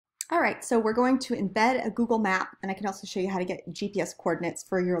All right, so we're going to embed a Google map, and I can also show you how to get GPS coordinates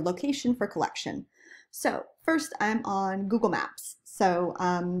for your location for collection. So first, I'm on Google Maps. So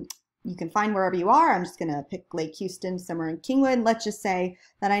you can find wherever you are. I'm just going to pick Lake Houston, somewhere in Kingwood. Let's just say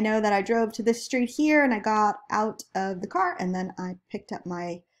that I know that I drove to this street here, and I got out of the car, and then I picked up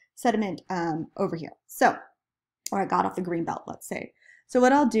my sediment over here. So, or I got off the green belt, let's say. So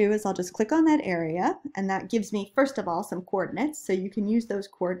what I'll do is I'll just click on that area, and that gives me, first of all, some coordinates. So you can use those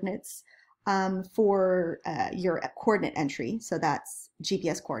coordinates for your coordinate entry. So that's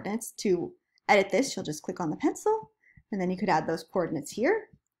GPS coordinates. To edit this, you'll just click on the pencil, and then you could add those coordinates here.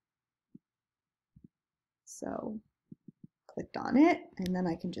 So clicked on it, and then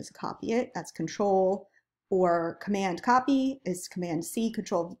I can just copy it. That's Control or Command copy is Command C,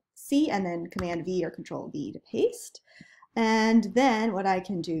 Control C, and then Command V or Control V to paste. And then what I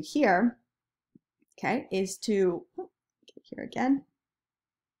can do here, okay, is to, get here again.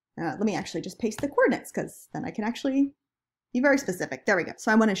 Let me actually just paste the coordinates because then I can actually be very specific. There we go. So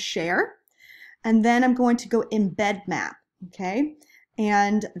I want to share, and then I'm going to go embed map, okay?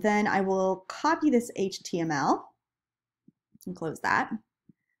 And then I will copy this HTML and close that.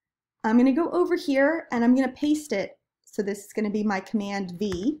 I'm going to go over here and I'm going to paste it. So this is going to be my Command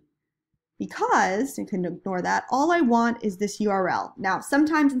V. Because, you can ignore that, all I want is this URL. Now,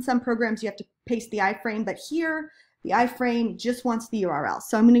 sometimes in some programs you have to paste the iframe, but here the iframe just wants the URL.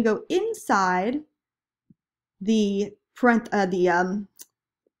 So I'm going to go inside the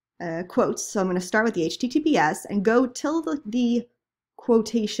quotes. So I'm going to start with the HTTPS and go till the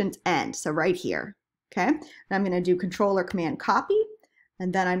quotations end. So right here, okay? And I'm going to do Control or Command copy,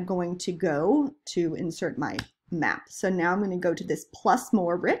 and then I'm going to go to insert my map. So now I'm going to go to this plus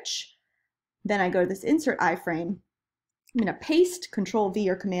more rich. Then I go to this insert iframe. I'm going to paste Control V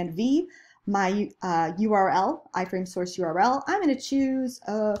or Command V, my URL, iframe source URL. I'm going to choose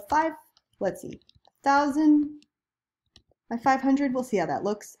 1,000 by 500. We'll see how that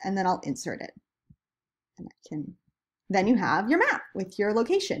looks, and then I'll insert it. And then you have your map with your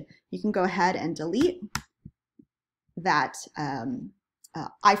location. You can go ahead and delete that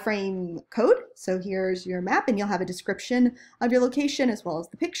iframe code. So here's your map, and you'll have a description of your location as well as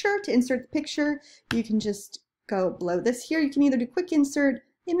the picture. To insert the picture, you can just go below this here. You can either do quick insert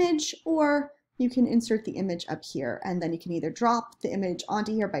image, or you can insert the image up here, and then you can either drop the image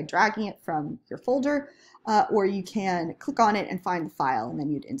onto here by dragging it from your folder, or you can click on it and find the file, and then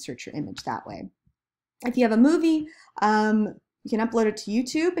you'd insert your image that way. If you have a movie, you can upload it to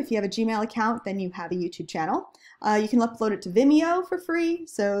YouTube. If you have a Gmail account, then you have a YouTube channel. You can upload it to Vimeo for free,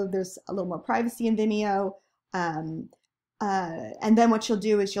 so there's a little more privacy in Vimeo. And then what you'll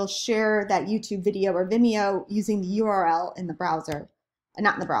do is you'll share that YouTube video or Vimeo using the URL in the browser,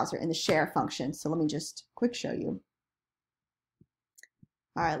 not in the browser, in the share function. So let me just quick show you.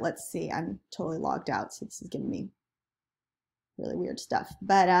 All right, let's see. I'm totally logged out, so this is giving me really weird stuff.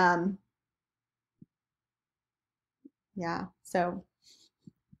 But yeah, so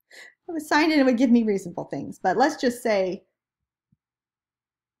I was signed in, it would give me reasonable things, but let's just say,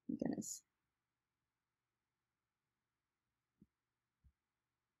 oh goodness.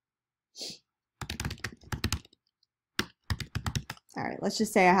 All right, let's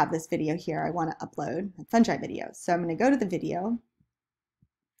just say I have this video here. I want to upload a fungi video. So I'm going to go to the video.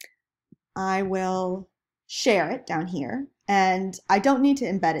 I will share it down here, and I don't need to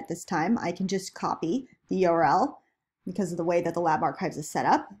embed it this time. I can just copy the URL because of the way that the Lab Archives is set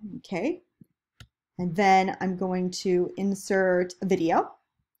up, okay? And then I'm going to insert a video.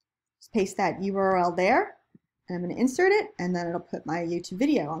 Just paste that URL there, and I'm going to insert it, and then it'll put my YouTube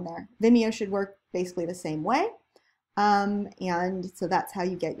video on there. Vimeo should work basically the same way. And so that's how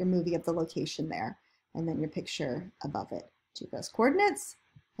you get your movie of the location there, and then your picture above it. GPS coordinates,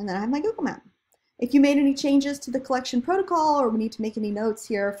 and then I have my Google map. If you made any changes to the collection protocol, or we need to make any notes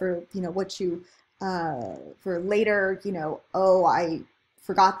here for, you know, what you for later, you know, oh, I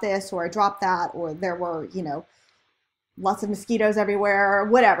forgot this, or I dropped that, or there were, you know, lots of mosquitoes everywhere, or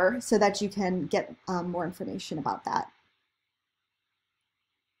whatever, so that you can get more information about that.